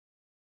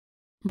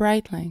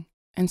Breitling,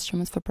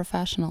 instruments for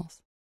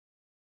professionals.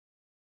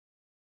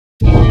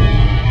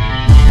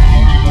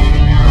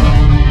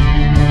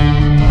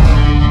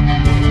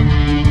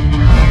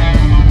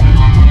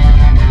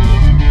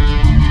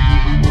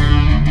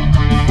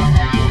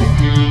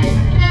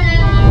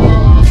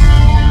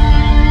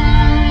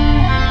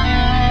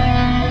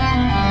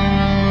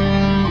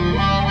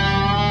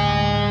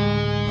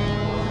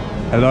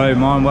 Hello,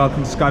 Mom.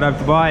 Welcome to Skydive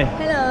Dubai.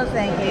 Hello,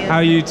 thank you. How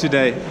are you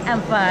today?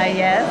 I'm fine,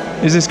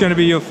 yes. Is this going to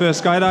be your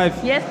first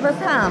skydive? Yes, first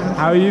time.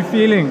 How are you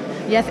feeling?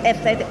 Yes,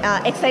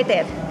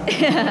 excited.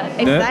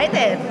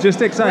 Excited.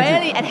 Just excited?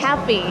 Very and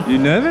happy. You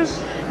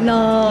nervous?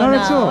 No, Not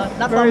at all.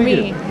 not Very for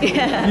me.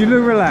 Good. You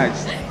look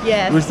relaxed.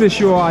 Yes. Was this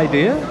your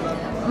idea?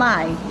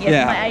 Mine.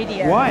 Yes, my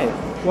idea. Why?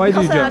 Why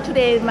did you jump?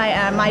 Today is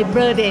my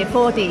birthday,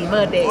 40th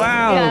birthday.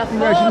 Wow, yeah,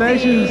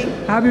 congratulations.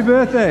 40. Happy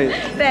birthday.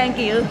 Thank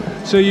you.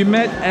 So you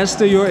met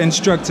Esther, your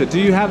instructor. Do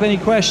you have any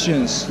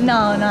questions?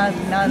 No.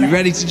 You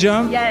ready to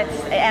jump? Yes,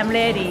 I am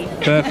ready.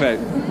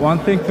 Perfect. One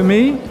thing for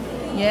me?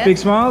 Yes. Big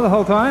smile the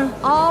whole time?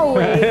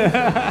 Always.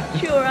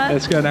 Sure.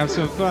 Let's go and have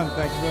some fun.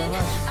 Thank you very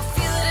much.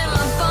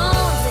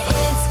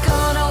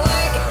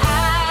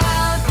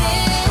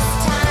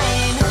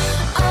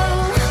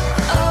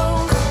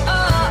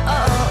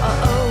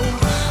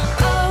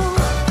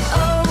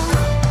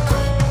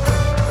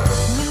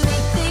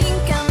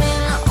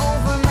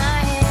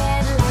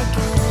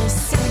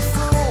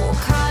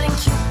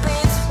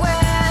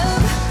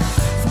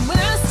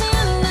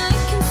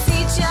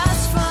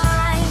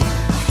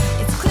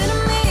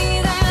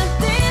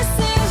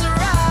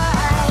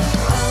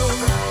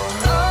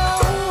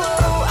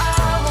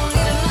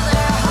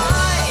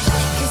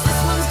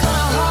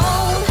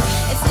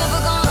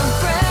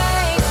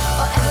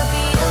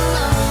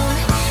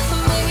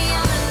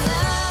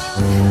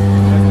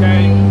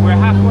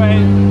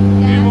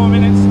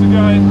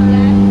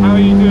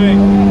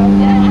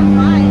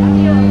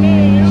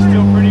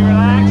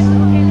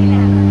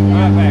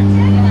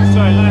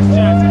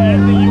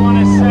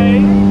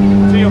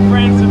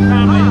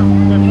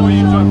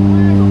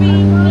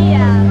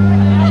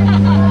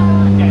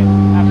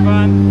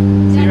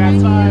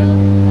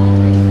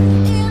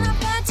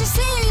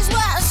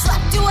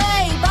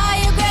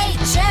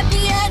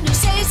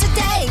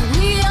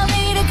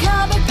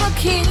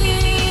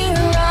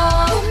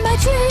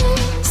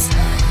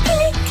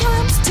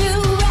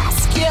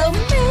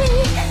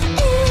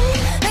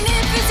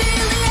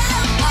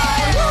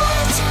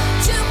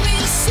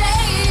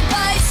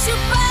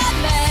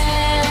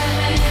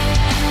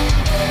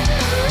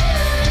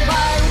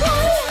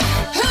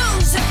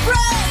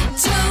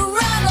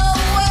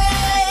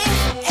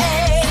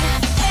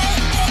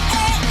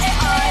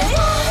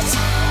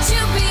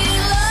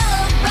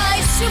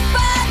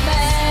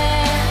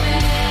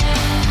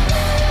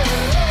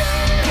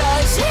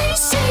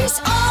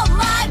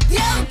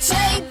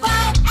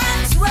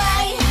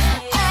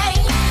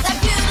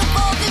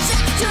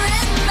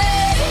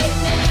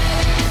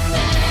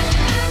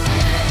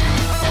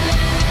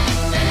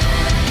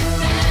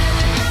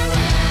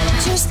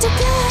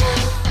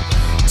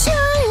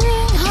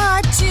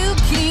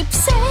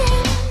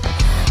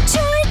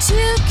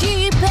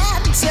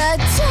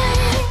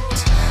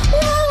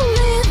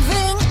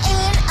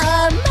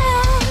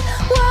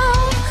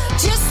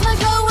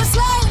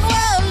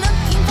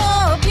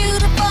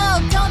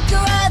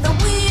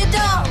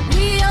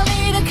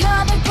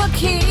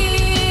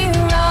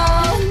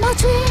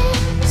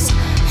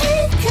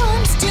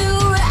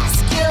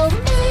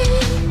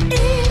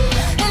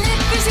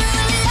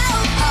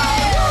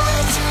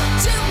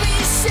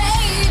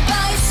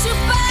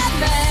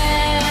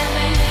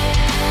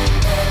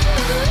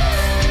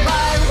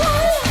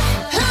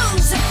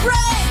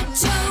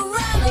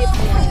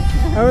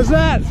 How was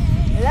that?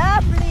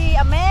 Lovely,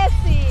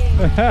 amazing.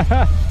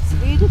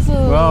 Beautiful.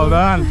 Well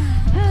done.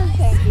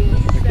 Thank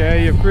you.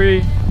 Okay, you're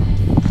free.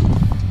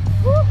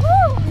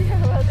 Woohoo!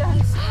 Yeah, well done.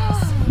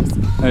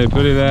 Hey,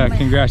 buddy there.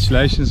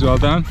 Congratulations. Well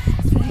done.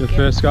 Your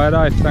first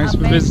skydive. Thanks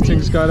for visiting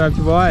Skydive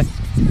Dubai.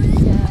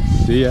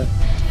 Yeah. See ya.